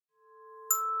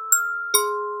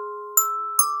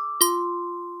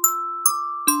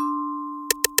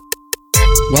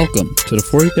Welcome to the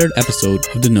 43rd episode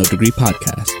of the No Degree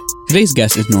Podcast. Today's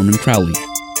guest is Norman Crowley.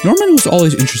 Norman was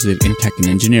always interested in tech and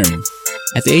engineering.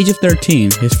 At the age of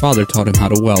 13, his father taught him how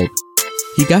to weld.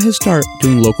 He got his start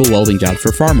doing local welding jobs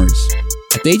for farmers.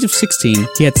 At the age of 16,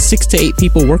 he had 6 to 8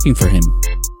 people working for him.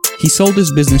 He sold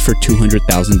his business for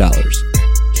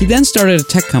 $200,000. He then started a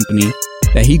tech company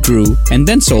that he grew and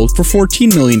then sold for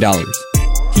 $14 million.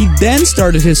 He then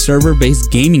started his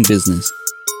server-based gaming business.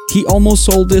 He almost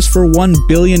sold this for $1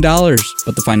 billion,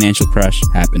 but the financial crash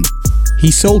happened. He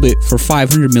sold it for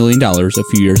 $500 million a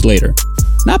few years later.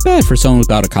 Not bad for someone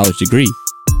without a college degree.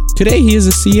 Today, he is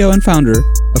the CEO and founder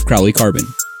of Crowley Carbon.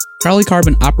 Crowley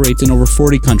Carbon operates in over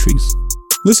 40 countries.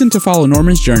 Listen to follow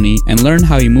Norman's journey and learn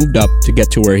how he moved up to get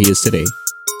to where he is today.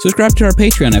 Subscribe to our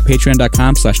Patreon at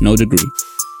patreon.com/nodegree.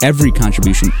 Every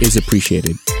contribution is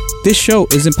appreciated. This show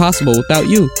isn't possible without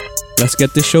you. Let's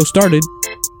get this show started.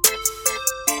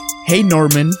 Hey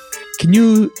Norman, can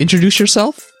you introduce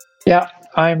yourself? Yeah,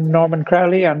 I'm Norman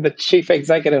Crowley. I'm the Chief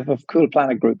Executive of Cool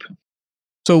Planet Group.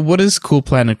 So what is Cool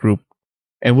Planet Group?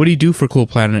 And what do you do for Cool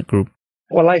Planet Group?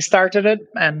 Well, I started it,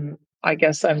 and I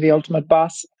guess I'm the ultimate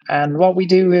boss. And what we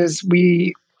do is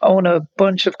we own a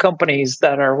bunch of companies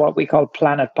that are what we call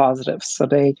planet positives. So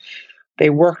they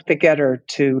work together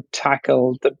to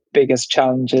tackle the biggest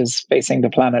challenges facing the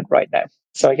planet right now.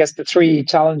 So I guess the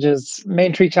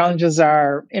main three challenges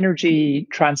are energy,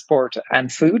 transport, and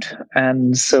food.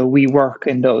 And so we work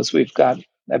in those. We've got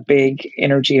a big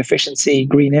energy efficiency,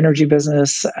 green energy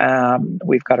business.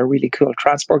 We've got a really cool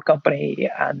transport company,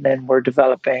 and then we're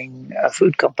developing a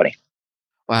food company.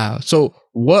 Wow. So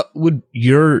what would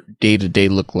your day-to-day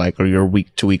look like or your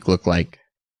week-to-week look like?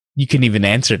 You can even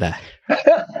answer that.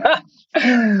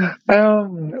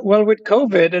 Well, with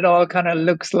COVID, it all kind of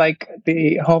looks like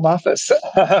the home office.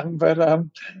 But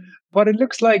what it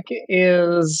looks like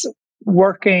is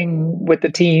working with the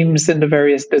teams in the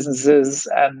various businesses.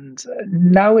 And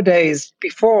nowadays,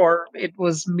 before, it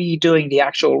was me doing the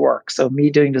actual work. So me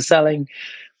doing the selling,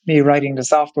 me writing the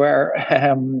software.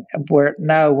 Where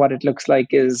now what it looks like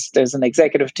is there's an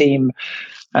executive team,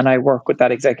 and I work with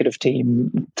that executive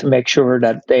team to make sure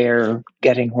that they're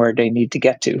getting where they need to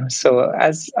get to. So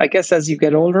as you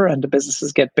get older and the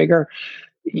businesses get bigger,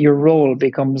 your role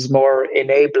becomes more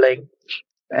enabling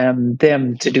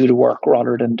them to do the work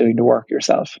rather than doing the work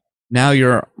yourself. Now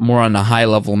you're more on a high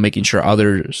level, making sure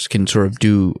others can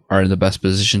are in the best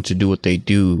position to do what they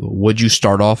do. What'd you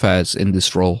start off as in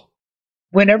this role?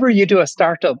 Whenever you do a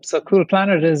startup, so Cool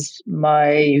Planet is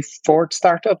my 4th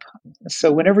startup. So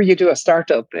whenever you do a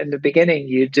startup, in the beginning,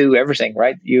 you do everything,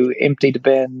 right? You empty the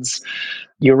bins,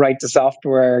 you write the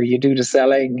software, you do the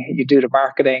selling, you do the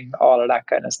marketing, all of that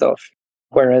kind of stuff.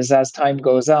 Whereas as time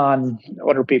goes on,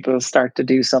 other people start to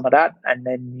do some of that, and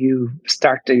then you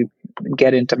start to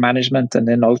get into management and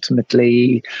then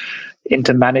ultimately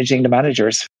into managing the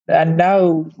managers. And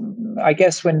now, I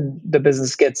guess when the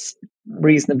business gets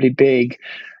reasonably big,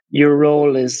 your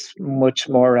role is much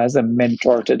more as a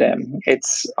mentor to them.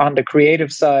 It's on the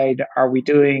creative side. Are we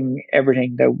doing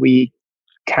everything that we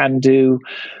can do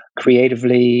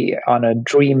creatively? On a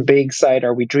dream big side,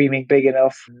 are we dreaming big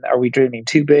enough? Are we dreaming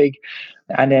too big?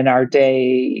 And then are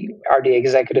the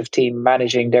executive team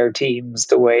managing their teams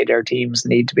the way their teams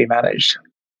need to be managed?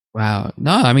 Wow.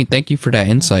 No, I mean, thank you for that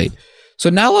insight. So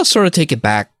now let's sort of take it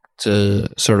back to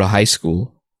sort of high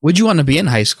school. Would you want to be in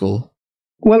high school?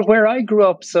 Well, where I grew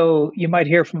up, so you might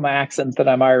hear from my accent that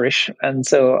I'm Irish. And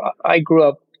so I grew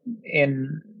up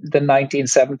in the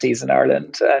 1970s in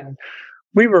Ireland, and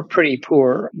we were pretty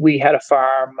poor. We had a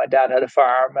farm, my dad had a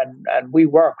farm, and we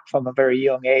worked from a very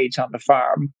young age on the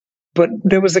farm. But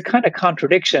there was a kind of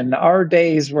contradiction. Our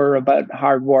days were about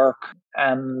hard work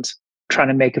and trying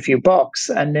to make a few bucks.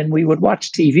 And then we would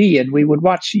watch TV, and we would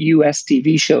watch US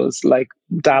TV shows like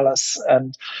Dallas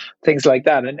and things like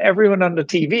that. And everyone on the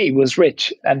TV was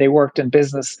rich and they worked in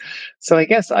business. So I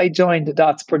guess I joined the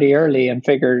dots pretty early and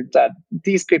figured that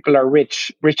these people are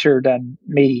richer than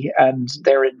me, and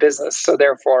they're in business. So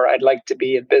therefore I'd like to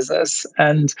be in business.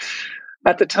 And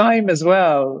at the time as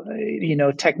well,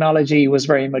 technology was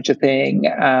very much a thing,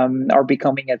 or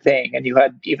becoming a thing. And you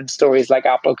had even stories like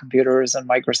Apple computers and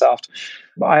Microsoft.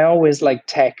 I always liked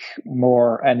tech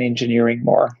more and engineering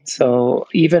more. So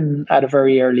even at a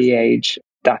very early age,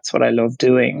 that's what I loved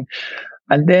doing.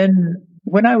 And then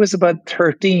when I was about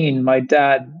 13, my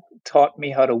dad taught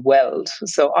me how to weld.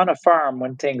 So on a farm,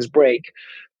 when things break,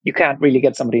 you can't really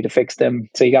get somebody to fix them.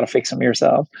 So you got to fix them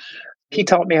yourself. He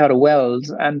taught me how to weld.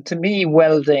 And to me,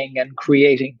 welding and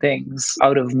creating things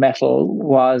out of metal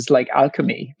was like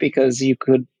alchemy, because you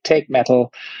could take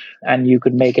metal and you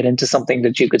could make it into something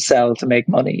that you could sell to make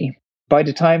money. By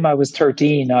the time I was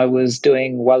 13, I was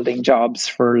doing welding jobs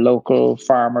for local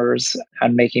farmers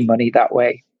and making money that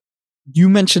way. You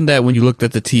mentioned that when you looked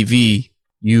at the TV,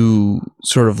 you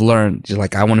sort of learned, you're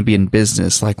like, I want to be in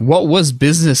business. Like, what was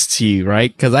business to you,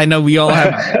 right? Because I know we all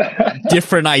have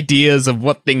different ideas of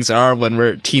what things are when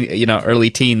we're early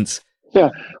teens. Yeah.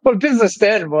 Well, business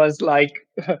then was like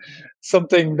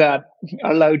something that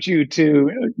allowed you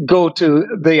to go to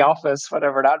the office,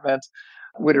 whatever that meant,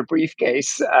 with a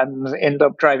briefcase and end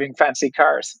up driving fancy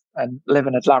cars and live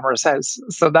in a glamorous house.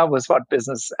 So that was what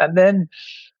business. And then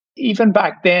even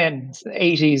back then,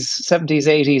 80s, 70s,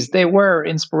 80s, they were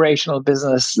inspirational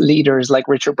business leaders like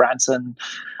Richard Branson,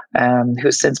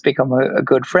 who's since become a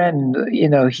good friend. You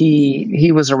know,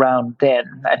 he was around then,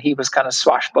 and he was kind of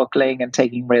swashbuckling and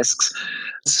taking risks.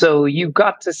 So you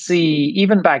got to see,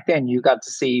 even back then, you got to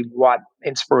see what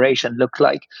inspiration looked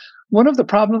like. One of the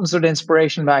problems with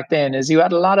inspiration back then is you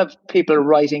had a lot of people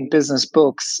writing business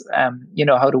books,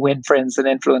 how to win friends and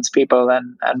influence people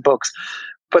and books.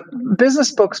 But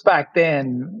business books back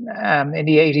then, in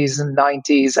the 80s and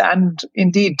 90s, and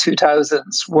indeed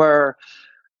 2000s, were,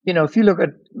 if you look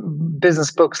at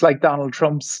business books like Donald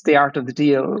Trump's The Art of the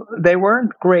Deal, they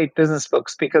weren't great business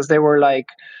books because they were like,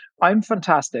 I'm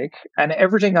fantastic and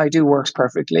everything I do works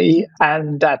perfectly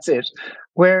and that's it.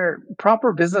 Where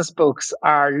proper business books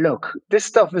are, look, this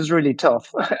stuff is really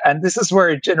tough and this is where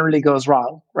it generally goes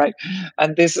wrong, right?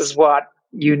 And this is what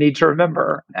you need to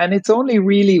remember. And it's only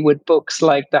really with books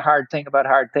like The Hard Thing About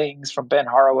Hard Things from Ben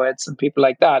Horowitz and people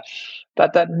like that,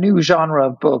 that new genre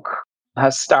of book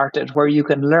has started where you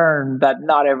can learn that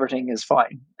not everything is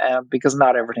fine, because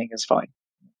not everything is fine.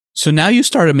 So now you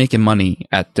started making money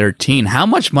at 13. How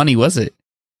much money was it?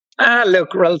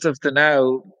 Look, relative to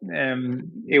now,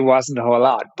 it wasn't a whole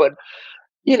lot. But,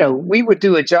 we would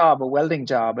do a welding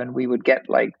job, and we would get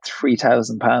like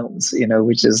 £3,000,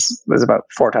 which was about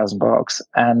 $4,000.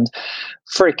 And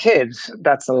for a kid,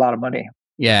 that's a lot of money.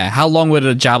 Yeah. How long would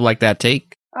a job like that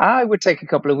take? I would take a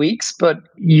couple of weeks, but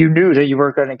you knew that you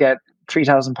were going to get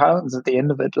 £3,000 at the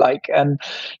end of it. And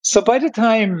so by the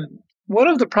time, one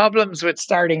of the problems with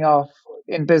starting off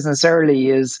in business early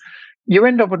is you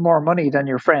end up with more money than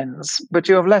your friends, but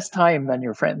you have less time than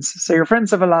your friends. So your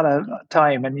friends have a lot of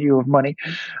time and you have money.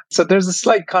 So there's a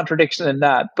slight contradiction in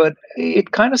that, but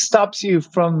it kind of stops you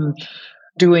from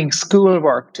doing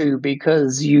schoolwork too,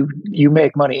 because you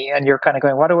make money and you're kind of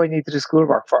going, what do I need to do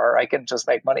schoolwork for? I can just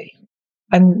make money.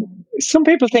 And some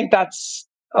people think that's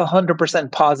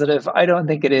 100% positive. I don't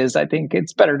think it is. I think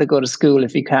it's better to go to school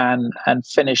if you can and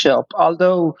finish up,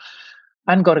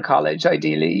 and go to college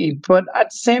ideally. But at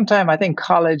the same time, I think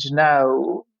college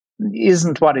now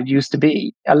isn't what it used to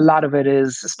be. A lot of it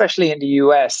is, especially in the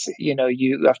US,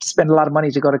 you have to spend a lot of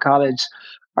money to go to college.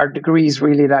 Are degrees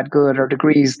really that good? Are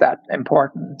degrees that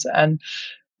important? And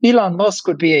Elon Musk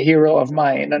would be a hero of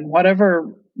mine. And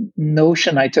whatever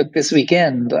notion I took this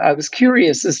weekend, I was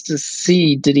curious as to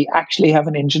see, did he actually have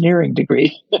an engineering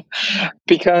degree?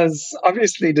 Because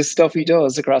obviously the stuff he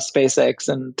does across SpaceX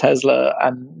and Tesla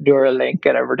and Neuralink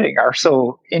and everything are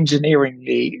so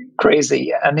engineeringly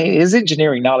crazy. And his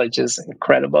engineering knowledge is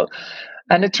incredible.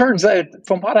 And it turns out,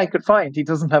 from what I could find, he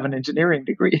doesn't have an engineering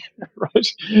degree, right?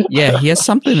 Yeah, he has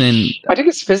something in... I think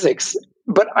it's physics,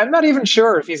 but I'm not even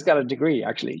sure if he's got a degree,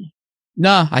 actually.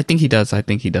 No, I think he does.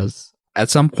 At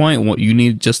some point, you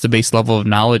need just the base level of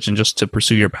knowledge and just to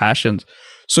pursue your passions.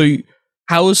 So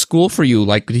how was school for you?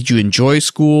 Like, did you enjoy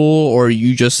school, or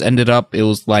you just ended up, it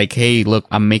was like, hey, look,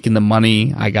 I'm making the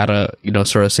money. I gotta,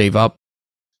 sort of save up.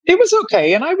 It was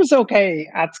okay. And I was okay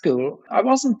at school. I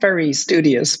wasn't very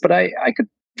studious, but I could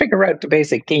figure out the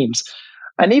basic themes.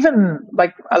 And even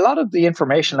like a lot of the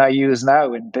information I use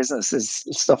now in business is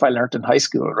stuff I learned in high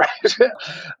school, right?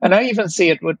 And I even see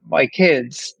it with my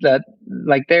kids that,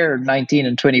 like, they're 19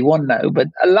 and 21 now, but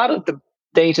a lot of the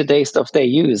day-to-day stuff they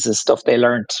use is stuff they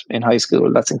learned in high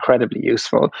school. That's incredibly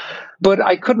useful. But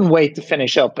I couldn't wait to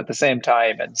finish up at the same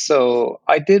time. And so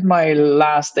I did my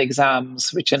last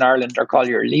exams, which in Ireland are called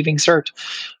your leaving cert,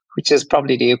 which is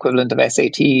probably the equivalent of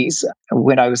SATs,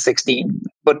 when I was 16.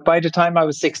 But by the time I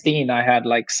was 16, I had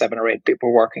like 7 or 8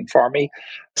 people working for me.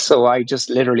 So I just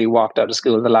literally walked out of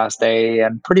school the last day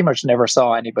and pretty much never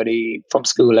saw anybody from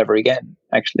school ever again,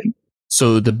 actually.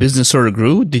 So the business sort of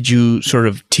grew. Did you sort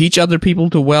of teach other people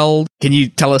to weld? Can you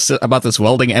tell us about this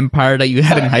welding empire that you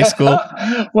had in high school?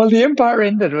 Well, the empire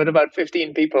ended with about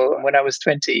 15 people when I was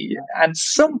 20. And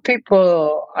some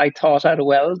people I taught how to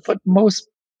weld, but most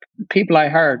people I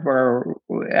hired were,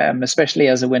 especially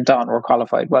as it went on, were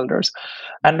qualified welders.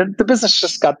 And the business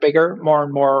just got bigger. More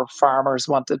and more farmers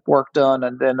wanted work done,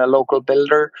 and then a local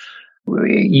builder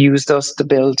We used us to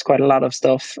build quite a lot of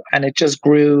stuff, and it just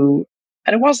grew.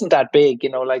 And it wasn't that big,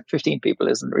 like 15 people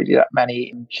isn't really that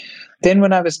many. Then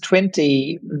when I was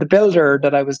 20, the builder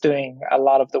that I was doing a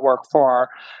lot of the work for,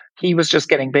 he was just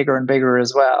getting bigger and bigger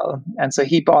as well. And so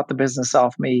he bought the business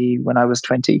off me when I was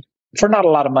 20 for not a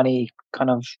lot of money,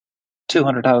 kind of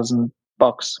 $200,000,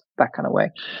 that kind of way.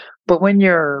 But when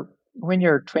you're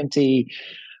 20,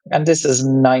 and this is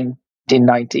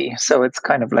 1990, so it's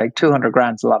kind of like 200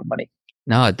 grand's a lot of money.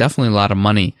 No, definitely a lot of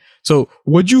money. So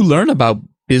what'd you learn about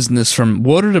business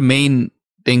what are the main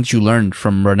things you learned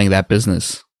from running that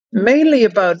business? Mainly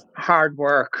about hard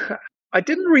work. I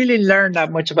didn't really learn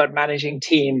that much about managing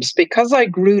teams because I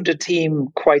grew the team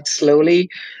quite slowly.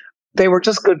 They were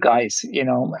just good guys,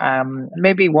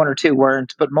 maybe one or two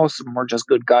weren't, but most of them were just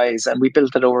good guys, and we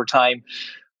built it over time.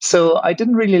 So I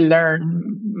didn't really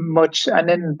learn much. And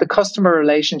then the customer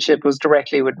relationship was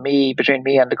directly with me, between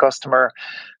me and the customer.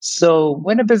 So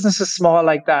when a business is small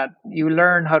like that, you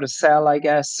learn how to sell, I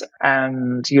guess,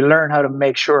 and you learn how to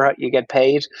make sure you get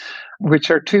paid,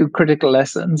 which are two critical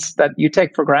lessons that you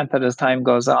take for granted as time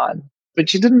goes on.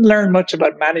 But you didn't learn much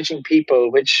about managing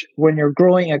people, which when you're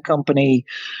growing a company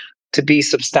to be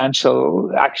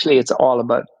substantial, actually, it's all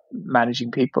about managing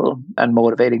people and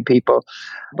motivating people.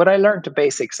 But I learned the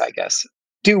basics, I guess.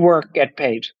 Do work, get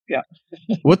paid. Yeah.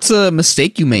 What's a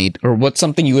mistake you made, or what's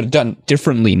something you would have done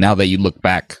differently now that you look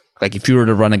back? Like if you were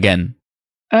to run again?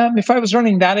 If I was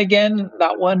running that again,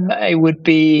 that one, I would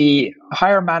be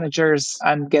hire managers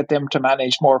and get them to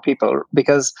manage more people,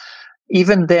 because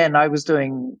even then I was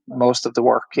doing most of the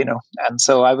work, and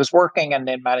so I was working and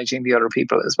then managing the other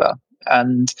people as well.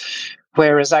 And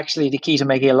whereas actually the key to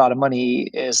making a lot of money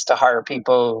is to hire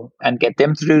people and get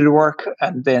them to do the work,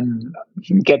 and then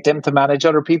get them to manage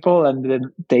other people, and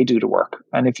then they do the work.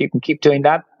 And if you can keep doing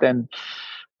that, then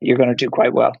you're going to do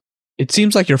quite well. It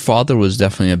seems like your father was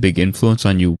definitely a big influence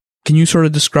on you. Can you sort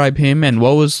of describe him, and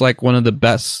what was like one of the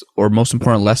best or most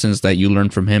important lessons that you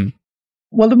learned from him?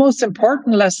 Well, the most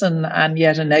important lesson, and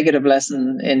yet a negative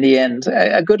lesson in the end,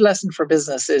 a good lesson for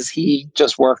business, is he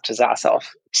just worked his ass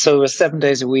off. So it was 7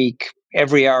 days a week.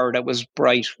 Every hour that was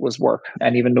bright was work,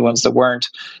 and even the ones that weren't.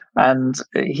 And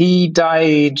he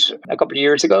died a couple of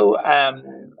years ago,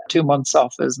 2 months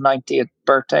off his 90th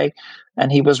birthday,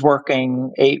 and he was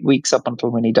working 8 weeks up until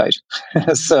when he died.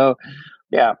 So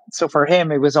yeah, so for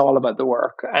him, it was all about the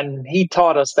work. And he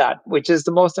taught us that, which is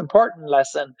the most important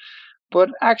lesson, but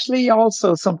actually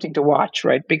also something to watch,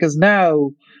 right? Because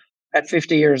now at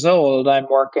 50 years old, I'm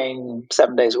working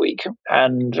 7 days a week,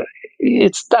 and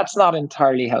that's not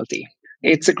entirely healthy.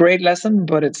 It's a great lesson,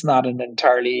 but it's not an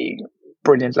entirely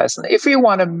brilliant lesson. If you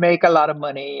want to make a lot of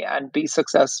money and be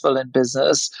successful in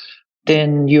business,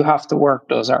 then you have to work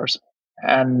those hours.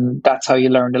 And that's how you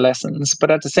learn the lessons. But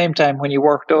at the same time, when you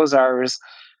work those hours,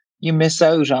 you miss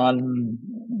out on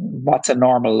what's a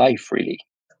normal life, really.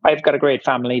 I've got a great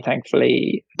family,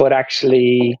 thankfully, but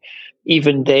actually,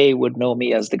 even they would know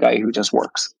me as the guy who just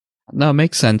works. No, it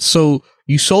makes sense. So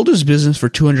you sold his business for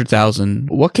 $200,000.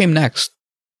 What came next?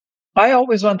 I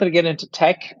always wanted to get into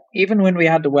tech. Even when we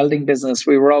had the welding business,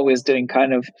 we were always doing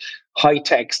kind of high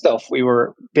tech stuff. We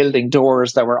were building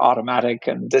doors that were automatic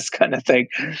and this kind of thing.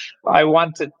 I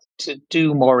wanted to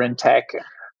do more in tech.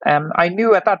 I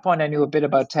knew at that point, I knew a bit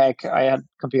about tech. I had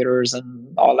computers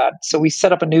and all that. So we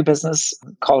set up a new business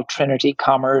called Trinity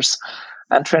Commerce.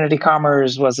 And Trinity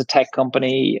Commerce was a tech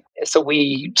company. So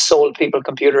we sold people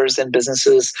computers in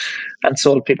businesses and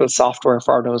sold people software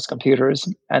for those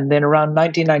computers. And then around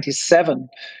 1997,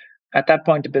 at that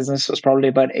point, the business was probably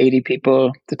about 80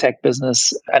 people, the tech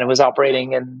business, and it was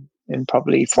operating in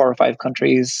probably 4 or 5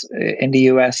 countries in the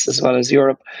US as well as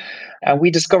Europe. And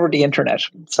we discovered the internet.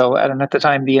 So at the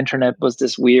time, the internet was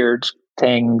this weird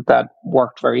thing that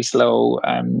worked very slow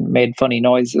and made funny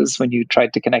noises when you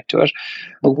tried to connect to it.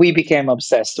 But we became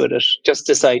obsessed with it. Just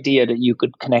this idea that you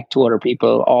could connect to other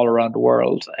people all around the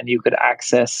world and you could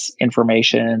access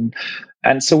information.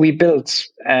 And so we built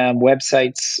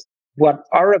websites. What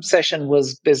our obsession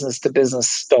was business to business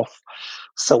stuff.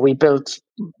 So we built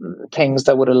things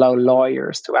that would allow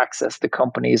lawyers to access the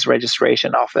company's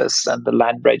registration office and the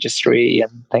land registry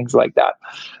and things like that.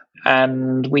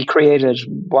 And we created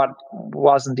what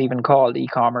wasn't even called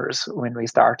e-commerce when we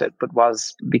started, but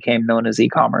became known as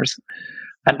e-commerce.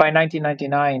 And by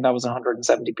 1999, that was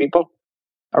 170 people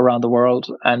around the world.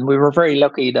 And we were very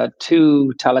lucky that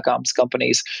two telecoms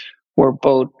companies were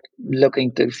both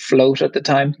looking to float at the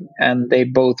time, and they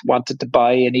both wanted to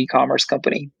buy an e-commerce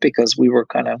company because we were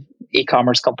kind of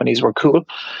e-commerce companies were cool.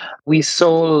 We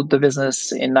sold the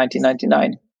business in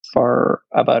 1999 for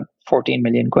about 14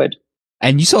 million quid.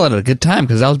 And you sold at a good time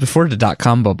because that was before the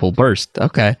dot-com bubble burst.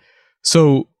 Okay.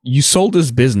 So you sold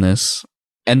this business,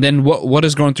 and then what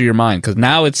is going through your mind? Because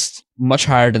now it's much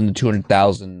higher than the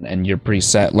 200,000 and you're pretty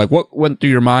set. Like, what went through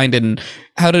your mind and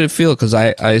how did it feel? Because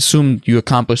I assumed you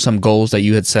accomplished some goals that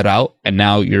you had set out and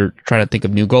now you're trying to think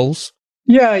of new goals.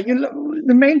 Yeah,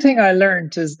 the main thing I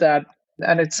learned is that,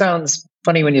 and it sounds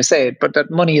funny when you say it, but that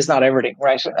money is not everything,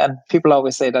 right? And people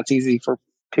always say that's easy for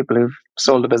people who've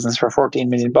sold a business for 14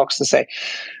 million bucks to say.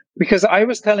 Because I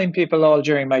was telling people all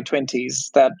during my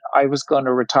 20s that I was going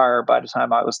to retire by the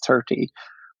time I was 30.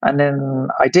 And then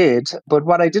I did. But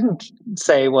what I didn't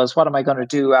say was, what am I going to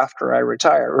do after I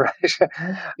retire? Right?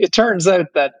 It turns out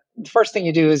that the first thing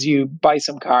you do is you buy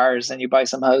some cars and you buy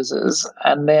some houses.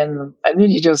 And then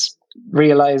you just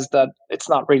realize that it's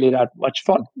not really that much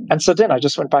fun. And so then I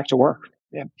just went back to work.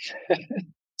 Yeah.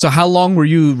 So how long were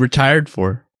you retired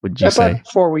for, would you say? About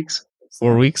 4 weeks.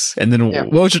 4 weeks? And then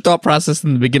what was your thought process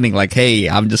in the beginning? Like, hey,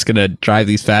 I'm just going to drive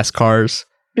these fast cars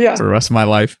for the rest of my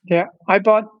life. Yeah. I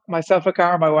bought myself a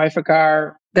car, my wife a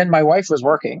car. Then my wife was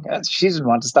working and she didn't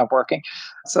want to stop working.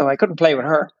 So I couldn't play with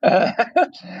her.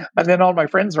 And then all my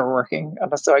friends were working.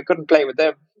 And so I couldn't play with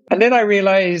them. And then I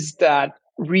realized that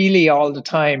really all the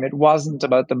time, it wasn't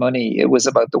about the money. It was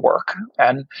about the work.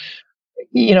 And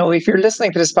if you're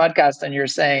listening to this podcast and you're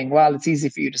saying, well, it's easy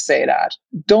for you to say that,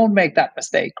 don't make that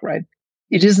mistake, right?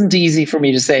 It isn't easy for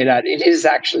me to say that. It is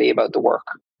actually about the work.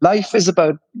 Life is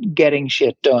about getting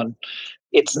shit done.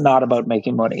 It's not about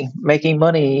making money. Making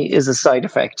money is a side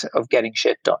effect of getting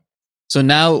shit done. So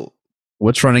now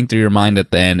what's running through your mind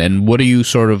at the end, and what are you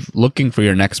sort of looking for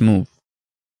your next move?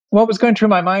 What was going through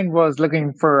my mind was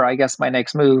looking for, I guess, my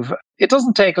next move. It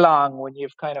doesn't take long when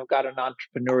you've kind of got an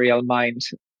entrepreneurial mind.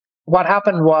 What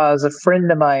happened was a friend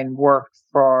of mine worked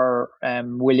for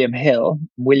William Hill.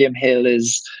 William Hill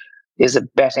is a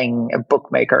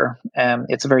bookmaker.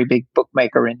 It's a very big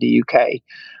bookmaker in the UK.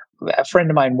 A friend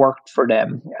of mine worked for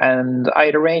them, and I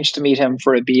had arranged to meet him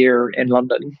for a beer in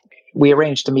London. We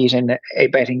arranged to meet in a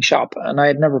betting shop, and I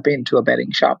had never been to a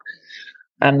betting shop.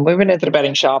 And we went into the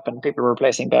betting shop and people were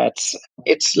placing bets.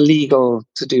 It's legal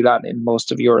to do that in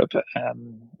most of Europe.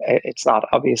 It's not,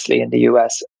 obviously, in the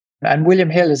US. And William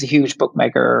Hill is a huge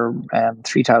bookmaker,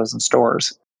 3,000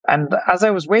 stores. And as I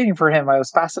was waiting for him, I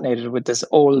was fascinated with this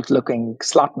old-looking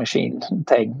slot machine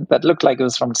thing that looked like it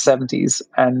was from the 70s.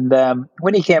 And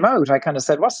when he came out, I kind of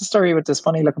said, what's the story with this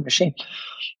funny-looking machine?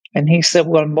 And he said,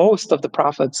 well, most of the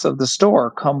profits of the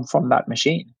store come from that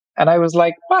machine. And I was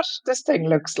like, what? This thing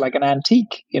looks like an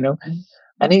antique,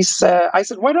 And I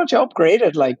said, why don't you upgrade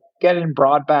it? Like, get in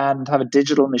broadband, have a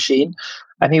digital machine.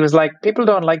 And he was like, people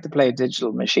don't like to play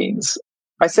digital machines.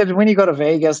 I said, when you go to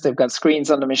Vegas, they've got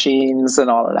screens on the machines and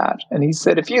all of that. And he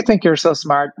said, if you think you're so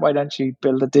smart, why don't you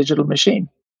build a digital machine?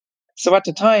 So at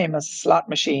the time, a slot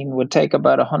machine would take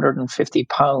about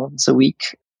 £150 a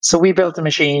week. So we built a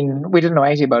machine. We didn't know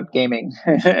anything about gaming.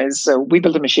 So we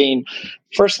built a machine.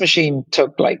 First machine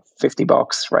took like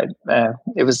 $50, right?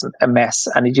 It was a mess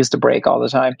and it used to break all the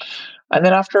time. And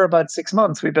then after about 6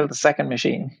 months, we built a second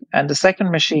machine. And the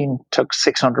second machine took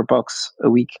 $600 a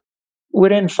week.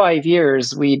 Within 5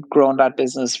 years, we'd grown that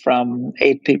business from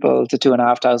 8 people to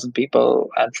 2,500 people,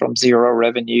 and from zero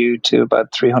revenue to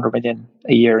about 300 million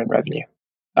a year in revenue.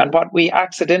 And what we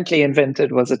accidentally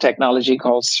invented was a technology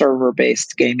called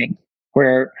server-based gaming,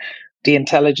 where the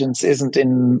intelligence isn't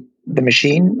in the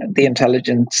machine, the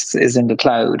intelligence is in the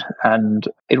cloud. And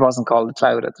it wasn't called the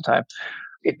cloud at the time.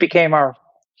 It became our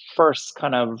first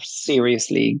kind of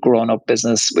seriously grown-up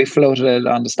business. We floated it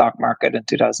on the stock market in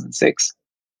 2006.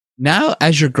 Now,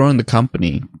 as you're growing the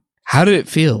company, how did it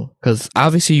feel? Because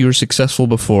obviously you were successful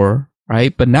before,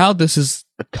 right? But now this is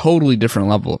a totally different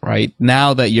level, right?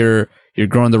 Now that you're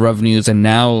growing the revenues and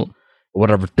now,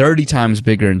 30 times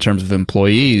bigger in terms of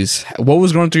employees, what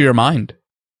was going through your mind?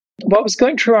 What was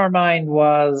going through our mind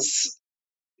was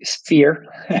fear.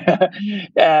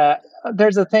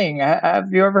 There's a thing.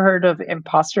 Have you ever heard of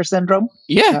imposter syndrome?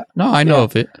 Yeah, I know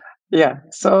of it. Yeah.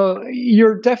 So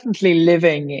you're definitely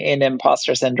living in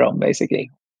imposter syndrome,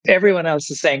 basically. Everyone else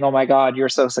is saying, oh my God, you're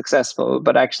so successful.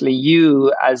 But actually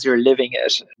you, as you're living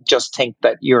it, just think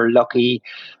that you're lucky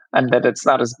and that it's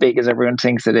not as big as everyone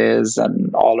thinks it is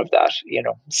and all of that,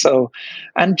 So,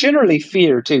 and generally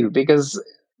fear too, because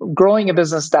growing a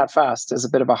business that fast is a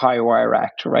bit of a high wire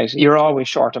act, right? You're always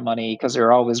short of money because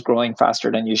you're always growing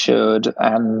faster than you should,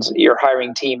 and you're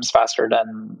hiring teams faster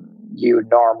than you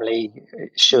normally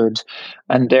should.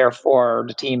 And therefore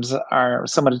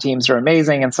some of the teams are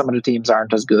amazing and some of the teams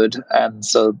aren't as good. And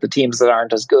so the teams that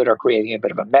aren't as good are creating a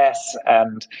bit of a mess.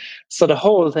 And so the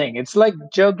whole thing, it's like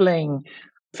juggling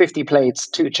 50 plates,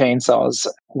 2 chainsaws,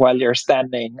 while you're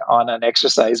standing on an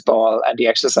exercise ball and the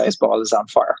exercise ball is on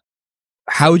fire.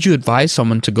 How would you advise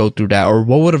someone to go through that, or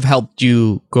what would have helped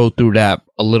you go through that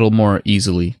a little more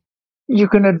easily? You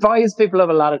can advise people of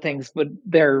a lot of things, but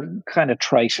they're kind of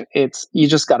trite. You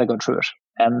just got to go through it,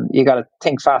 and you got to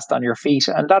think fast on your feet.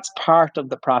 And that's part of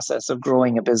the process of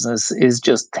growing a business, is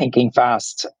just thinking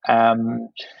fast,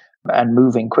 and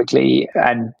moving quickly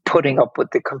and putting up with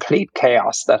the complete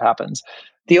chaos that happens.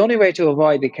 The only way to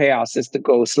avoid the chaos is to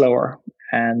go slower.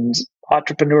 And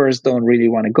entrepreneurs don't really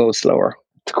want to go slower.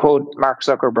 To quote Mark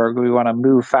Zuckerberg, we want to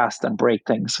move fast and break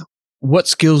things. What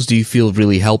skills do you feel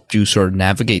really helped you sort of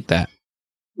navigate that?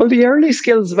 Well, the early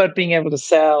skills about being able to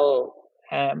sell,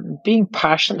 being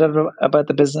passionate about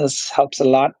the business helps a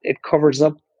lot. It covers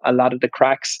up a lot of the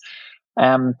cracks.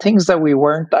 Things that we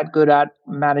weren't that good at,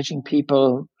 managing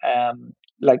people,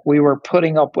 like we were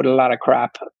putting up with a lot of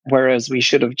crap, whereas we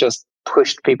should have just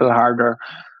pushed people harder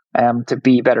to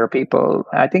be better people.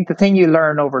 I think the thing you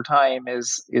learn over time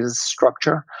is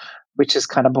structure, which is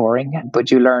kind of boring, but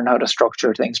you learn how to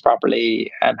structure things properly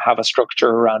and have a structure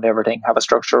around everything, have a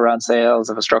structure around sales,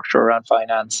 have a structure around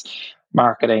finance,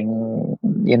 marketing,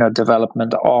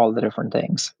 development, all the different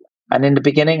things. And in the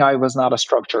beginning, I was not a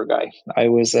structure guy. I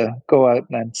was a go out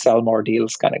and sell more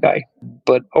deals kind of guy.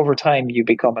 But over time, you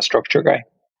become a structure guy.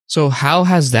 So how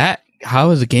has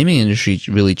the gaming industry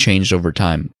really changed over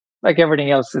time? Like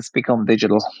everything else, it's become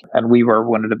digital. And we were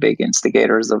one of the big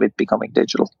instigators of it becoming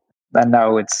digital. And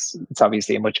now it's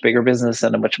obviously a much bigger business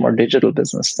and a much more digital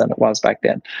business than it was back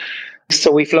then.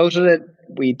 So we floated it.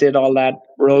 We did all that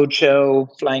roadshow,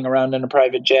 flying around in a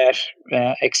private jet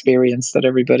experience that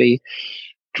everybody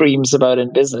dreams about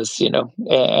in business,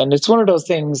 and it's one of those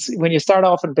things when you start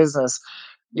off in business,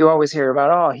 you always hear about,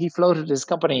 oh, he floated his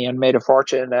company and made a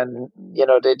fortune, and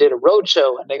they did a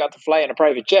roadshow and they got to fly in a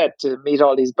private jet to meet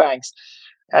all these banks,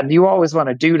 and you always want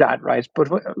to do that, right? But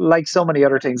like so many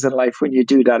other things in life, when you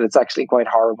do that, it's actually quite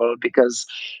horrible, because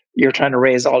you're trying to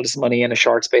raise all this money in a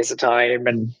short space of time,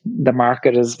 and the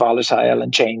market is volatile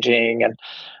and changing, and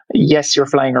yes, you're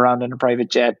flying around in a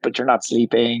private jet, but you're not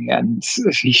sleeping. And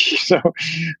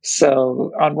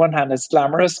so on one hand, it's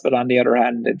glamorous, but on the other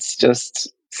hand, it's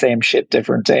just same shit,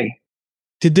 different day.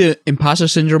 Did the imposter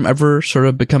syndrome ever sort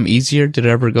of become easier? Did it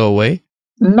ever go away?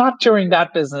 Not during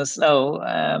that business, no.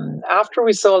 After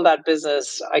we sold that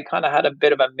business, I kind of had a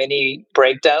bit of a mini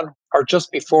breakdown, or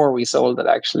just before we sold it,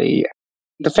 actually.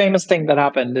 The famous thing that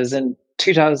happened is in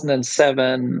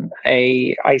 2007,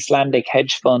 a Icelandic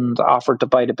hedge fund offered to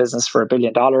buy the business for $1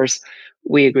 billion.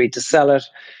 We agreed to sell it.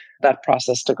 That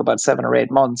process took about 7 or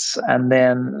 8 months. And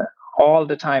then all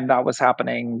the time that was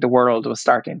happening, the world was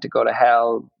starting to go to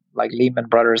hell. Like Lehman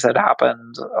Brothers had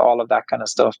happened, all of that kind of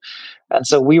stuff. And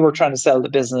so we were trying to sell the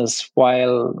business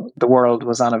while the world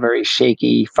was on a very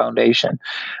shaky foundation.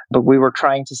 But we were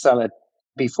trying to sell it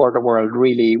before the world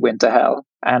really went to hell.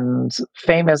 And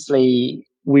famously,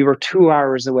 we were 2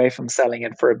 hours away from selling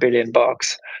it for $1 billion.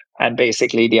 And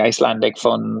basically, the Icelandic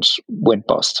fund went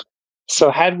bust. So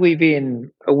had we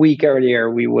been a week earlier,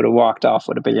 we would have walked off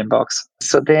with $1 billion.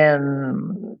 So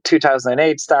then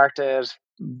 2008 started,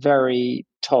 very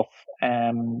tough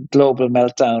global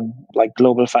meltdown, like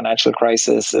global financial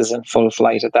crisis is in full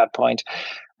flight at that point.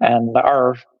 And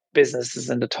our business is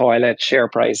in the toilet, share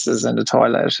price is in the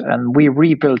toilet. And we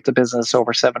rebuilt the business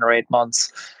over 7 or 8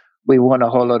 months. We won a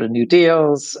whole lot of new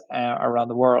deals around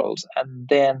the world. And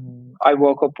then I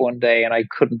woke up one day and I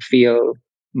couldn't feel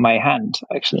my hand,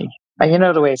 actually. And you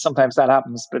know the way sometimes that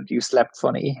happens, but you slept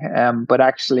funny. But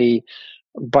actually,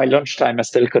 by lunchtime, I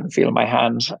still couldn't feel my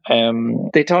hand.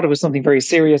 They thought it was something very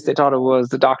serious. They thought it was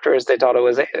the doctors. They thought it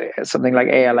was something like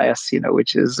ALS,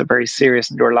 which is a very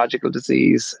serious neurological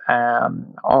disease,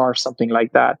 or something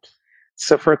like that.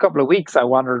 So for a couple of weeks, I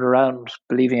wandered around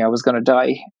believing I was going to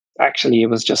die. Actually, it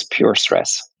was just pure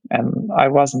stress. And I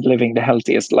wasn't living the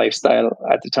healthiest lifestyle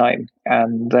at the time.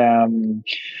 And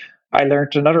I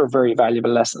learned another very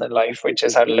valuable lesson in life, which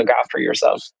is how to look after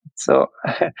yourself. So,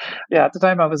 yeah, at the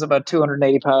time I was about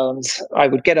 280 pounds. I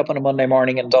would get up on a Monday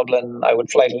morning in Dublin. I would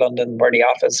fly to London, where the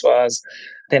office was.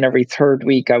 Then every third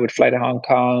week, I would fly to Hong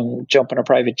Kong, jump on a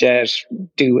private jet,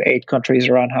 do 8 countries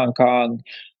around Hong Kong,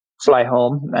 fly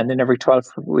home. And then every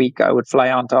 12th week, I would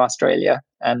fly on to Australia.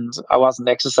 And I wasn't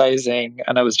exercising,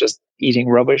 and I was just eating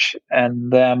rubbish.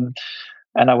 And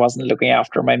I wasn't looking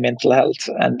after my mental health.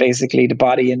 And basically the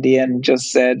body in the end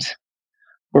just said,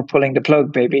 we're pulling the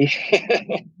plug, baby.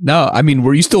 No, I mean,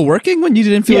 were you still working when you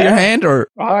didn't feel your hand? Or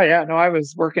Oh, yeah. No, I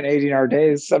was working 18-hour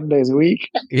days, 7 days a week.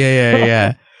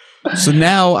 Yeah. So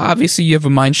now, obviously, you have a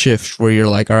mind shift where you're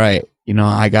like, all right,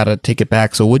 I got to take it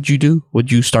back. So what'd you do?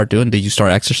 What'd you start doing? Did you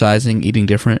start exercising, eating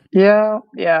different? Yeah.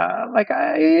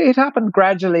 It happened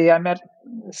gradually. I met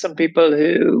some people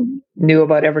who knew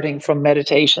about everything from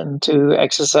meditation to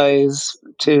exercise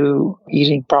to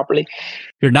eating properly.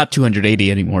 You're not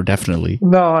 280 anymore, definitely.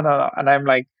 No. And I'm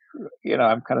like,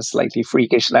 I'm kind of slightly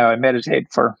freakish now. I meditate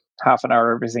for half an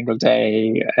hour every single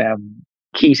day.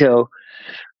 Keto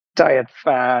diet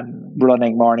fan,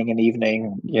 running morning and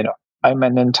evening. I'm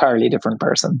an entirely different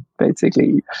person,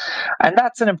 basically. And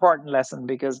that's an important lesson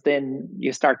because then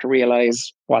you start to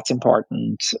realize what's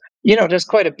important. There's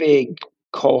quite a big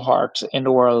cohort in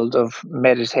the world of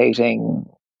meditating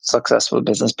successful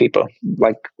business people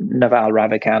like Naval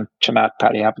Ravikant, Chamath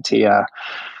Palihapitiya,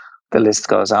 the list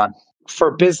goes on.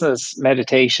 For business,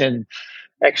 meditation,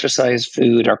 exercise,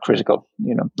 food are critical.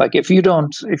 Like if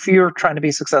you're trying to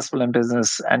be successful in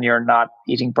business and you're not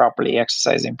eating properly,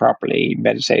 exercising properly,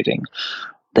 meditating,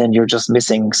 then you're just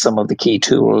missing some of the key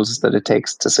tools that it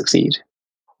takes to succeed.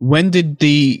 When did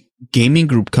the gaming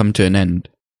group come to an end?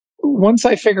 Once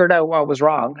I figured out what was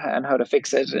wrong and how to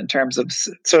fix it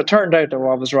so it turned out that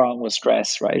what was wrong was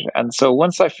stress, right? And so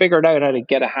once I figured out how to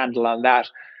get a handle on that,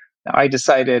 I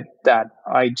decided that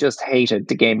I just hated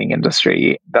the gaming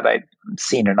industry, that I'd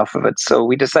seen enough of it. So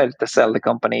we decided to sell the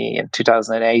company in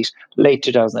 2008, late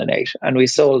 2008, and we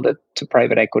sold it to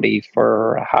private equity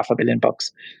for $500 million.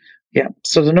 Yeah.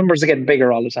 So the numbers are getting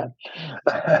bigger all the time.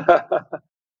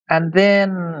 And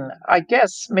then I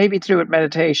guess maybe to do with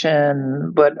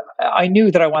meditation, but I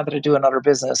knew that I wanted to do another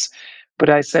business. But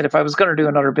I said if I was going to do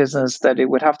another business, that it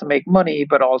would have to make money,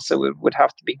 but also it would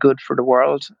have to be good for the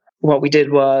world. What we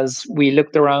did was we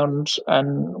looked around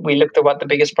and we looked at what the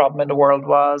biggest problem in the world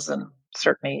was. And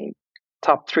certainly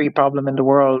top 3 problem in the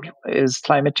world is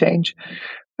climate change.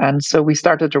 And so we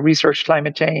started to research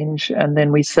climate change. And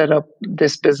then we set up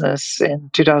this business in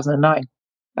 2009.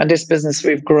 And this business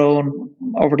we've grown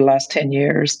over the last 10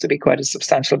 years to be quite a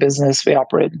substantial business. We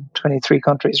operate in 23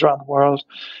 countries around the world.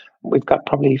 We've got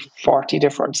probably 40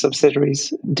 different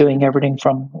subsidiaries doing everything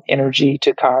from energy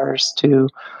to cars to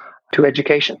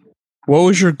education. What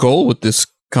was your goal with this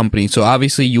company? So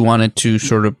obviously you wanted to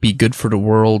sort of be good for the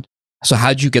world. So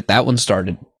how'd you get that one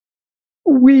started?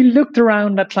 We looked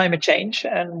around at climate change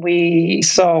and we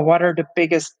saw what are the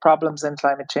biggest problems in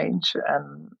climate change.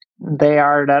 And they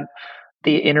are that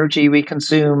the energy we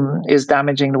consume is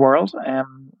damaging the world.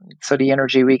 So the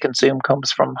energy we consume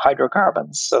comes from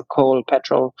hydrocarbons, so coal,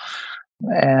 petrol,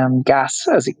 gas,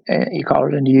 as you call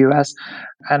it in the US.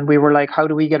 And we were like, how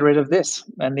do we get rid of this?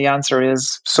 And the answer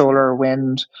is solar,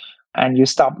 wind, and you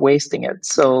stop wasting it.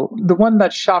 So the one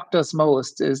that shocked us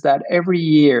most is that every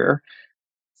year,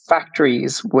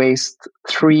 factories waste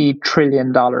 $3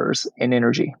 trillion in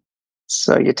energy.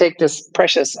 So you take this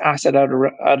precious asset out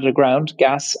of the ground,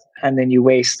 gas, and then you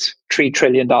waste $3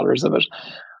 trillion of it.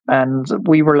 And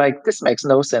we were like, this makes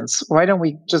no sense. Why don't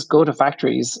we just go to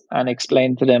factories and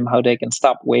explain to them how they can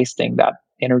stop wasting that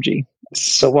energy?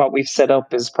 So what we've set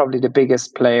up is probably the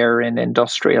biggest player in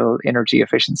industrial energy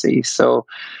efficiency. So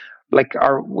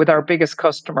with our biggest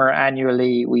customer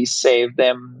annually, we save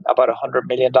them about $100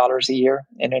 million a year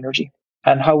in energy.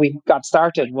 And how we got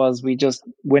started was we just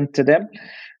went to them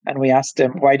and we asked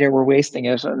them why they were wasting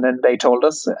it. And then they told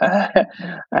us.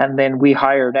 And then we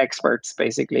hired experts,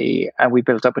 basically, and we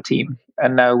built up a team.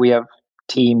 And now we have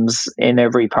teams in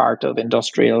every part of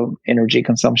industrial energy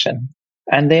consumption.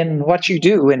 And then what you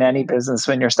do in any business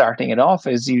when you're starting it off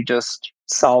is you just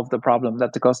solve the problem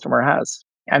that the customer has.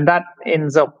 And that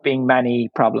ends up being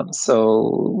many problems.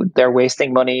 So they're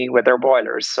wasting money with their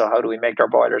boilers. So how do we make their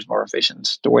boilers more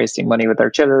efficient? They're wasting money with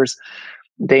their chillers.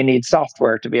 They need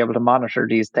software to be able to monitor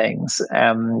these things.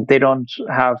 They don't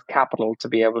have capital to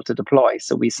be able to deploy.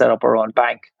 So we set up our own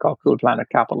bank called Cool Planet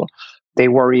Capital. They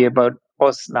worry about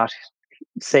us not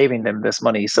saving them this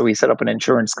money. So we set up an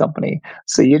insurance company.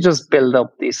 So you just build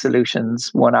up these solutions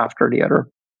one after the other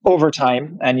over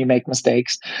time, and you make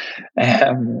mistakes.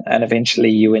 And eventually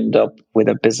you end up with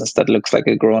a business that looks like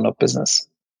a grown-up business.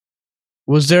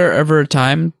 Was there ever a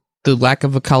time the lack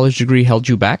of a college degree held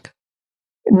you back?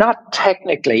 Not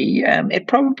technically. It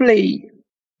probably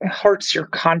hurts your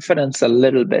confidence a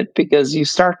little bit because you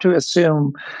start to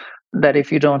assume that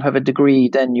if you don't have a degree,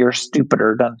 then you're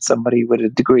stupider than somebody with a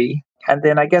degree. And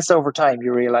then I guess over time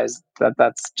you realize that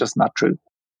that's just not true.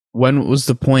 When was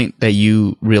the point that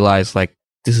you realized, like,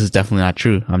 this is definitely not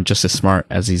true? I'm just as smart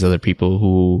as these other people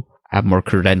who have more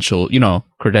credentials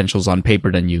on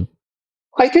paper than you.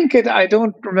 I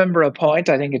don't remember a point.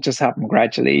 I think it just happened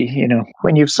gradually.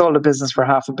 When you've sold a business for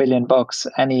 $500 million,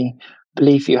 any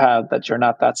belief you have that you're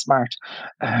not that smart,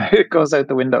 it goes out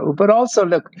the window. But also,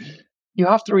 look, you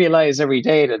have to realize every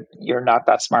day that you're not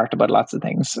that smart about lots of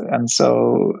things. And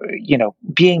so,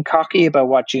 being cocky about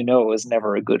what you know is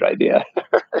never a good idea.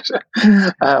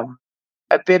 um,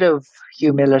 a bit of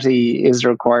humility is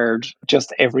required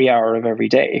just every hour of every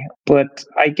day. But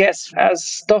I guess as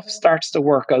stuff starts to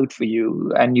work out for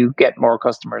you and you get more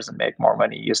customers and make more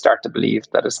money, you start to believe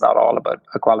that it's not all about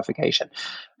a qualification.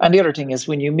 And the other thing is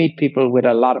when you meet people with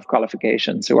a lot of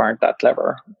qualifications who aren't that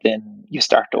clever, then you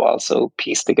start to also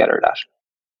piece together that.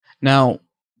 Now,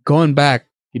 going back,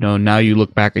 now you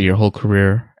look back at your whole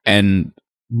career, and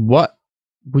what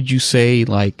would you say,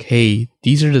 like, hey,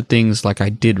 these are the things like I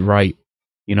did right,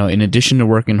 in addition to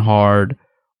working hard,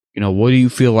 what do you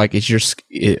feel like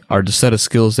are the set of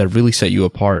skills that really set you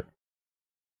apart?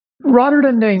 Rather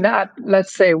than doing that,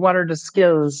 let's say, what are the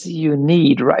skills you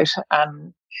need, right?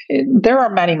 And there are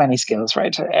many, many skills,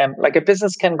 right? Like a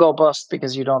business can go bust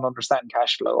because you don't understand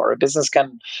cash flow, or a business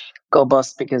can go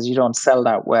bust because you don't sell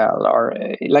that well, or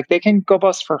like they can go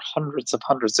bust for hundreds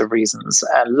of reasons.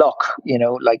 And luck,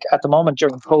 like at the moment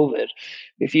during COVID,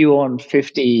 if you own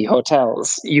 50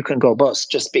 hotels, you can go bust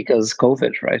just because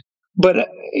COVID, right? But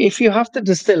if you have to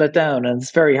distill it down, and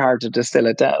it's very hard to distill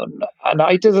it down, and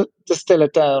I did distill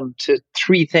it down to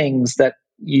three things that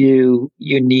you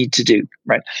need to do,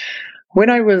 right? When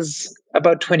I was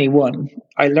about 21,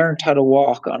 I learned how to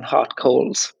walk on hot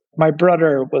coals. My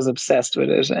brother was obsessed with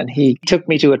it, and he took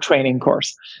me to a training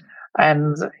course.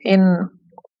 And in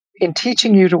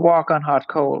teaching you to walk on hot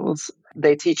coals,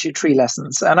 they teach you three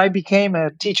lessons. And I became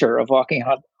a teacher of walking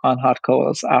on hot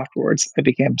coals afterwards. I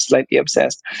became slightly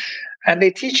obsessed. And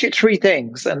they teach you three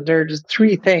things. And there's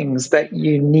three things that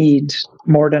you need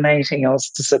more than anything else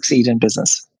to succeed in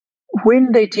business.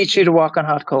 When they teach you to walk on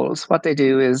hot coals, what they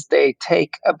do is they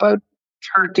take about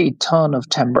 30 ton of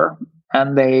timber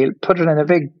and they put it in a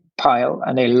big pile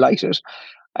and they light it.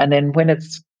 And then when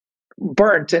it's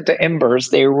burnt into embers,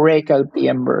 they rake out the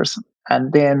embers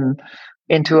and then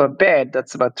into a bed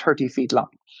that's about 30 feet long.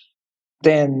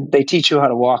 Then they teach you how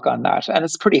to walk on that. And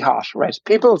it's pretty hot, right?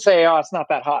 People say, oh, it's not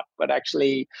that hot. But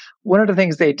actually, one of the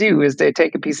things they do is they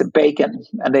take a piece of bacon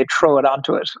and they throw it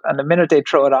onto it. And the minute they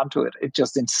throw it onto it, it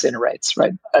just incinerates,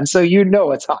 right? And so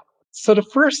it's hot. So the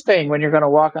first thing when you're going to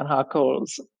walk on hot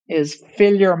coals is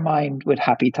fill your mind with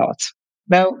happy thoughts.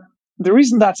 Now, the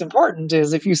reason that's important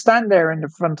is if you stand there in the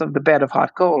front of the bed of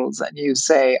hot coals and you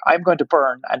say, I'm going to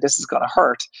burn and this is going to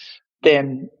hurt,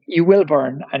 then you will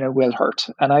burn and it will hurt.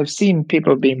 And I've seen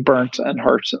people being burnt and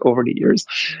hurt over the years.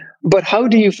 But how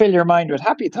do you fill your mind with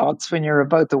happy thoughts when you're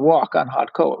about to walk on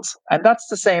hot coals? And that's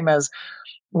the same as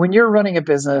when you're running a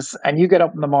business and you get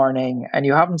up in the morning and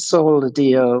you haven't sold a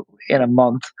deal in a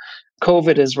month,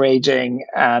 COVID is raging,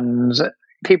 and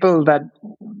people that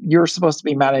you're supposed to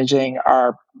be managing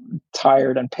are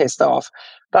tired and pissed off.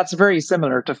 That's very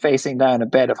similar to facing down a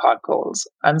bed of hot coals.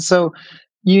 And so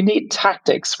you need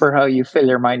tactics for how you fill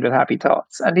your mind with happy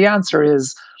thoughts. And the answer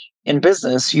is in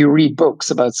business, you read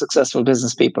books about successful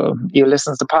business people. You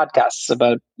listen to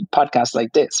podcasts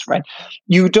like this, right?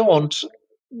 You don't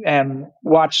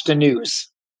watch the news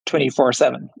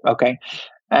 24/7. Okay.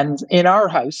 And in our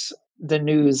house, the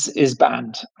news is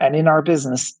banned. And in our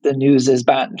business, the news is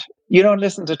banned. You don't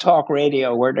listen to talk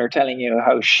radio where they're telling you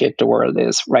how shit the world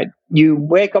is, right? You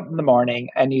wake up in the morning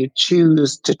and you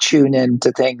choose to tune in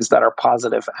to things that are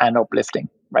positive and uplifting,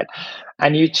 right?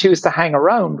 And you choose to hang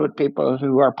around with people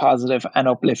who are positive and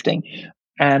uplifting.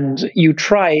 And you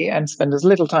try and spend as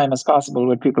little time as possible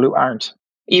with people who aren't,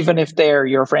 even if they're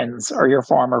your friends or your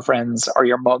former friends or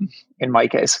your mum, in my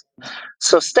case.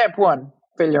 So step one,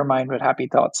 fill your mind with happy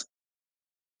thoughts.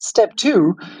 Step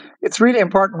two, it's really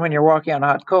important when you're walking on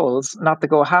hot coals not to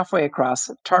go halfway across,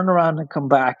 turn around and come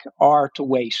back, or to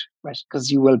wait, right? Because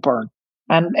you will burn.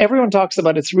 And everyone talks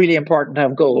about it's really important to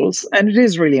have goals, and it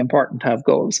is really important to have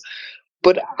goals.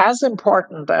 But as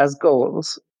important as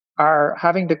goals are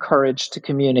having the courage to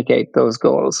communicate those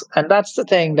goals. And that's the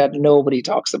thing that nobody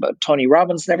talks about. Tony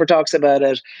Robbins never talks about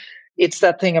it. It's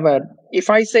that thing about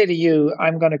if I say to you,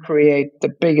 I'm going to create the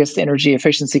biggest energy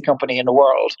efficiency company in the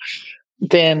world,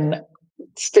 then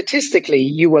statistically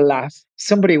you will laugh.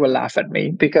 Somebody will laugh at me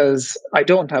because I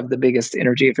don't have the biggest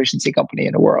energy efficiency company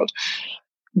in the world.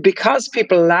 Because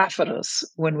people laugh at us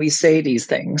when we say these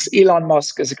things. Elon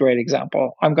Musk is a great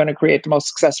example. I'm going to create the most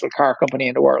successful car company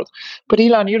in the world. But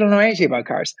Elon, you don't know anything about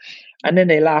cars. And then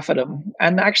they laugh at him.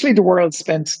 And actually the world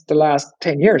spent the last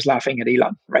 10 years laughing at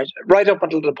Elon, right? Right up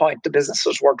until the point the business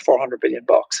was worth 400 billion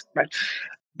bucks, right?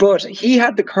 But he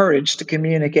had the courage to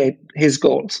communicate his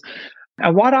goals.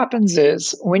 And what happens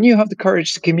is when you have the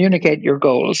courage to communicate your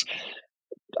goals,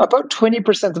 about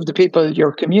 20% of the people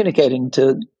you're communicating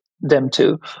to them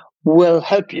to will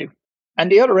help you.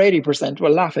 And the other 80%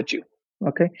 will laugh at you.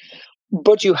 Okay.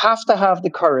 But you have to have the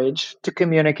courage to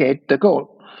communicate the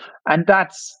goal. And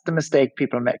that's the mistake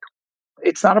people make.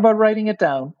 It's not about writing it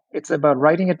down. It's about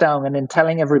writing it down and then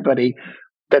telling everybody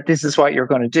that this is what you're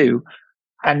going to do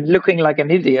and looking like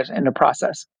an idiot in the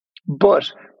process.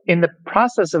 But in the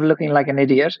process of looking like an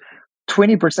idiot,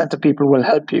 20% of people will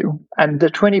help you. And the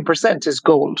 20% is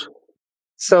gold.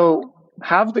 So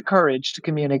have the courage to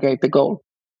communicate the goal.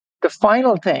 The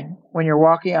final thing when you're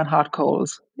walking on hot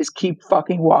coals is keep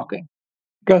fucking walking.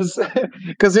 Because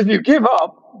if you give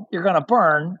up, you're going to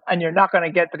burn and you're not going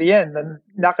to get to the end and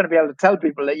not going to be able to tell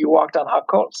people that you walked on hot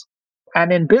coals.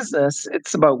 And in business,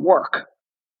 it's about work.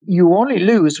 You only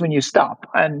lose when you stop.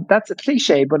 And that's a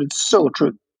cliche, but it's so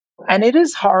true. And it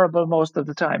is horrible most of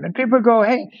the time. And people go,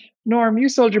 hey, Norm, you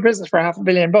sold your business for $500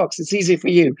 million. It's easy for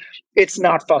you. It's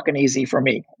not fucking easy for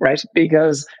me, right?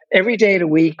 Because every day of the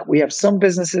week, we have some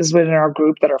businesses within our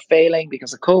group that are failing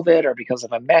because of COVID or because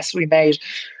of a mess we made.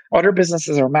 Other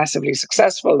businesses are massively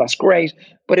successful. That's great.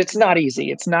 But it's not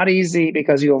easy. It's not easy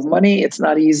because you have money. It's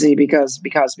not easy because,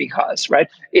 right?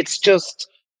 It's just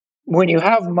when you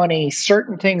have money,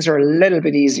 certain things are a little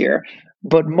bit easier,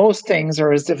 but most things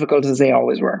are as difficult as they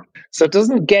always were. So it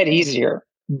doesn't get easier,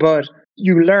 but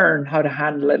you learn how to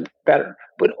handle it better,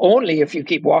 but only if you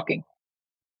keep walking.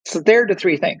 So they're the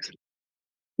three things.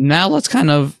 Now let's kind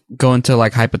of go into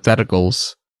like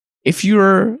hypotheticals. If you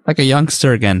were like a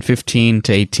youngster again, 15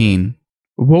 to 18,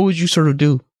 what would you sort of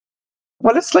do?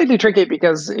 Well, it's slightly tricky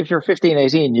because if you're 15,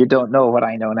 18, you don't know what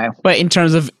I know now. But in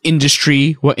terms of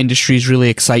industry, what industries really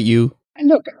excite you?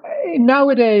 Look,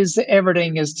 nowadays,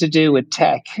 everything is to do with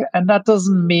tech. And that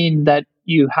doesn't mean that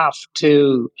you have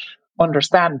to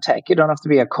understand tech. You don't have to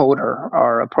be a coder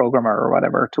or a programmer or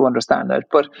whatever to understand it.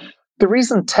 But the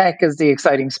reason tech is the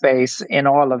exciting space in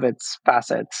all of its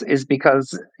facets is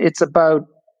because it's about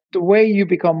the way you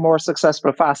become more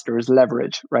successful faster is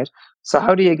leverage, right? So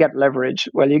how do you get leverage?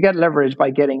 Well, you get leverage by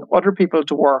getting other people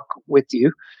to work with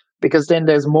you because then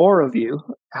there's more of you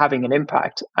having an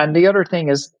impact. And the other thing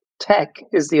is tech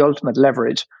is the ultimate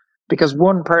leverage because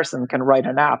one person can write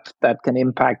an app that can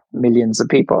impact millions of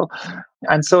people.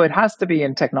 And so it has to be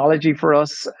in technology for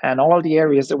us. And all the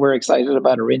areas that we're excited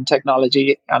about are in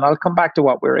technology. And I'll come back to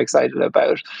what we're excited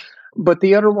about. But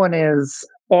the other one is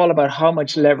all about how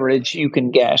much leverage you can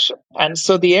get. And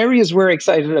so the areas we're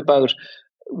excited about,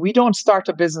 we don't start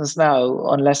a business now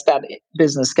unless that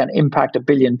business can impact 1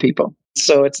 billion people.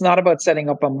 So it's not about setting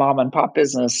up a mom and pop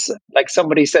business. Like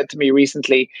somebody said to me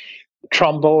recently,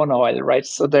 trombone oil, right?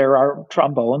 So there are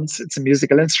trombones, it's a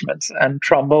musical instrument, and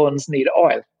trombones need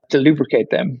oil to lubricate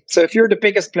them. So if you're the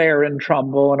biggest player in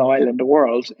trombone oil in the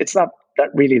world, it's not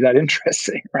that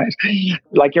interesting, right?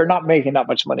 Like you're not making that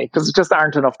much money because there just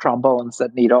aren't enough trombones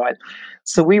that need oil.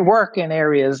 So we work in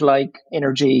areas like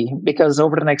energy because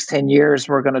over the next 10 years,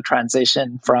 we're going to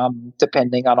transition from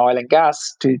depending on oil and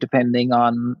gas to depending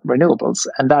on renewables.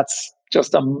 And that's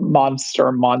just a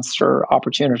monster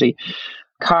opportunity.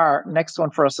 Next one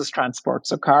for us is transport.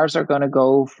 So cars are going to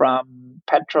go from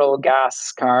petrol,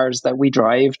 gas cars that we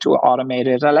drive to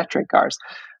automated electric cars.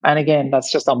 And again,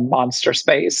 that's just a monster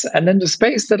space. And then the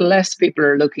space that less people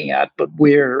are looking at, but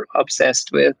we're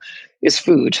obsessed with, is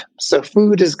food. So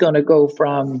food is going to go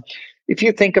from, if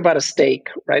you think about a steak,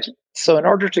 right? So in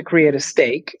order to create a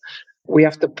steak, we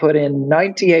have to put in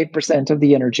 98% of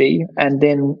the energy, and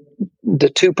then the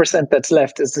 2% that's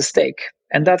left is the steak.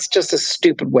 And that's just a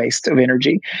stupid waste of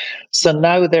energy. So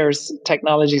now there's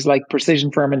technologies like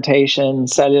precision fermentation,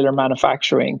 cellular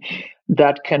manufacturing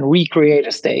that can recreate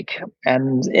a steak.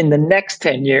 And in the next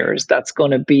 10 years, that's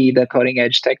going to be the cutting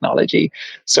edge technology.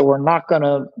 So we're not going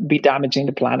to be damaging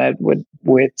the planet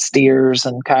with steers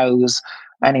and cows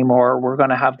anymore. We're going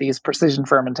to have these precision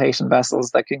fermentation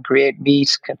vessels that can create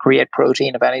meat, can create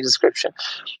protein of any description.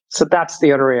 So that's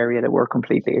the other area that we're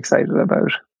completely excited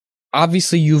about.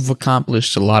 Obviously, you've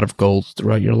accomplished a lot of goals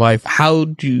throughout your life. How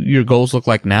do your goals look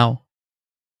like now?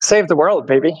 Save the world,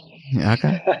 baby.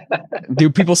 Okay. Do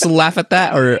people still laugh at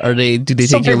that, or do they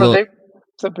Some take your people little? do.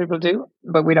 Some people do,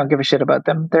 but we don't give a shit about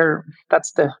them.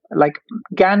 That's the like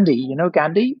Gandhi. You know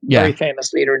Gandhi, Yeah. very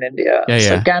famous leader in India. Yeah,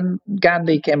 So yeah.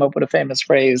 Gandhi came up with a famous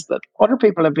phrase that other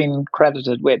people have been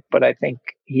credited with, but I think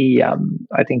he's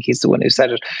the one who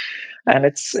said it. And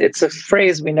it's a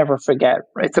phrase we never forget.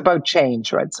 It's about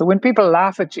change, right? So when people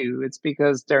laugh at you, it's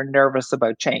because they're nervous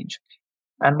about change.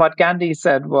 And what Gandhi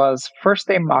said was, first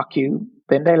they mock you,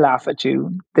 then they laugh at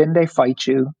you, then they fight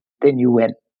you, then you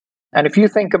win. And if you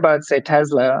think about, say,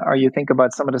 Tesla, or you think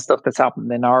about some of the stuff that's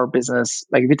happened in our business,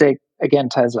 like if you take, again,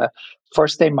 Tesla,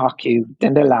 First they mock you,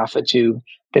 then they laugh at you,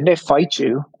 then they fight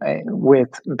you with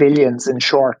billions in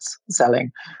shorts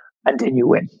selling, and then you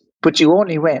win. But you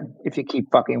only win if you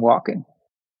keep fucking walking.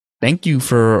 Thank you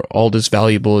for all this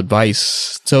valuable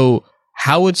advice. So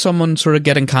how would someone sort of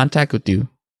get in contact with you?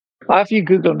 If you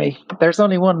Google me, there's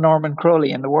only one Norman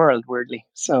Crowley in the world, weirdly.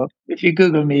 So if you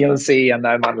Google me, you'll see, and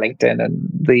I'm on LinkedIn and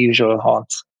the usual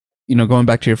haunts. Going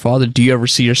back to your father, do you ever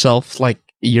see yourself like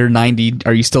you're 90?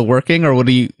 Are you still working, or what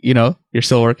do you're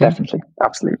still working? Definitely.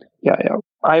 Absolutely. Yeah.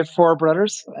 I have 4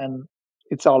 brothers, and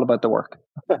it's all about the work.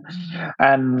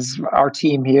 And our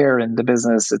team here in the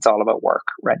business, it's all about work,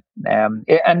 right?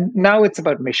 And now it's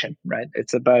about mission, right?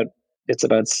 It's about,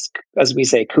 as we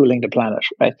say, cooling the planet,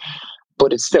 right?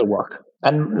 But it's still work.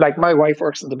 And like my wife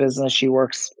works in the business, she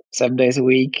works 7 days a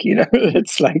week,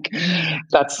 it's like,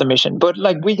 that's the mission. But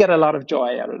like we get a lot of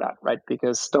joy out of that, right?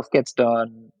 Because stuff gets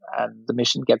done and the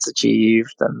mission gets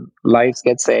achieved and lives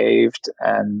get saved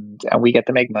and we get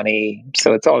to make money.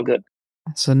 So it's all good.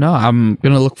 So no, I'm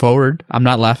going to look forward. I'm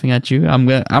not laughing at you. I'm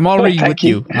already with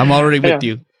you. I'm already with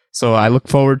you. So I look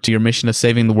forward to your mission of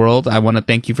saving the world. I want to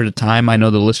thank you for the time. I know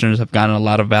the listeners have gotten a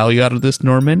lot of value out of this,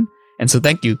 Norman. And so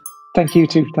thank you. Thank you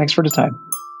too. Thanks for the time.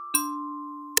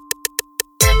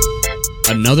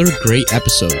 Another great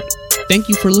episode. Thank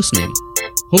you for listening.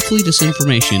 Hopefully this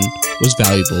information was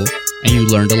valuable and you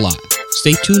learned a lot.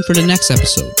 Stay tuned for the next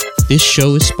episode. This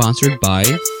show is sponsored by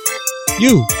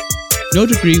you. No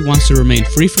Degree wants to remain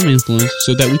free from influence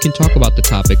so that we can talk about the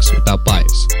topics without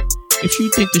bias. If you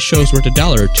think the show is worth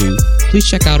 $1 or $2, please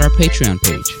check out our Patreon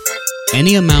page.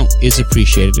 Any amount is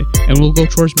appreciated and will go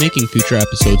towards making future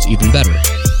episodes even better.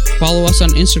 Follow us on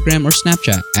Instagram or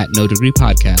Snapchat at No Degree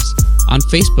Podcast, on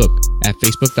Facebook at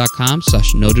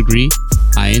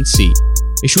facebook.com/NoDegreeINC.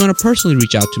 If you want to personally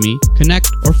reach out to me,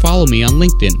 connect or follow me on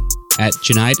LinkedIn at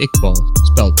Junaid Iqbal,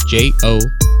 spelled Jonaed,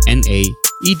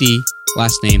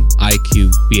 last name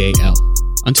Iqbal.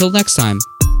 Until next time,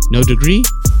 no degree,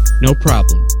 no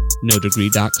problem,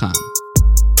 nodegree.com.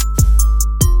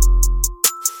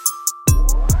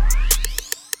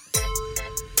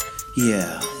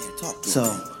 Yeah,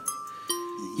 so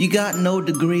you got no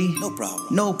degree? No problem.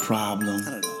 No problem.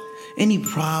 Not at all. Any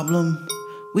problem,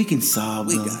 we can solve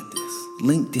them. We got this.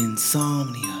 Linked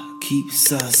insomnia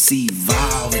keeps us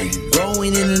evolving,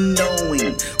 growing in the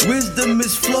knowing. Wisdom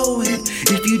is flowing.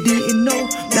 If you didn't know,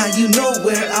 now you know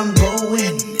where I'm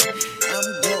going.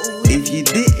 If you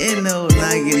didn't know,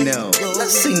 now you know.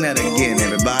 Let's sing that again,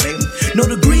 everybody. No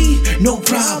degree, no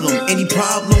problem. Any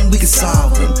problem, we can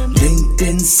solve them. Linked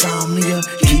insomnia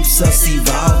keeps us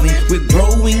evolving. We're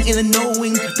growing in the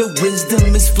knowing. The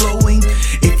wisdom is flowing.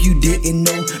 If you didn't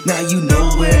know, now you know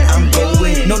where I'm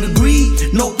going. No degree,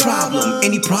 no problem.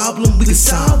 Any problem, we can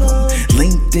solve them.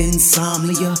 Linked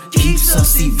insomnia keeps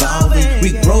us evolving.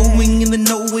 We're growing in the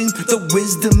knowing. The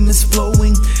wisdom is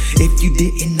flowing. If you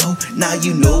didn't know, now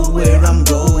you know where I'm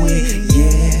going.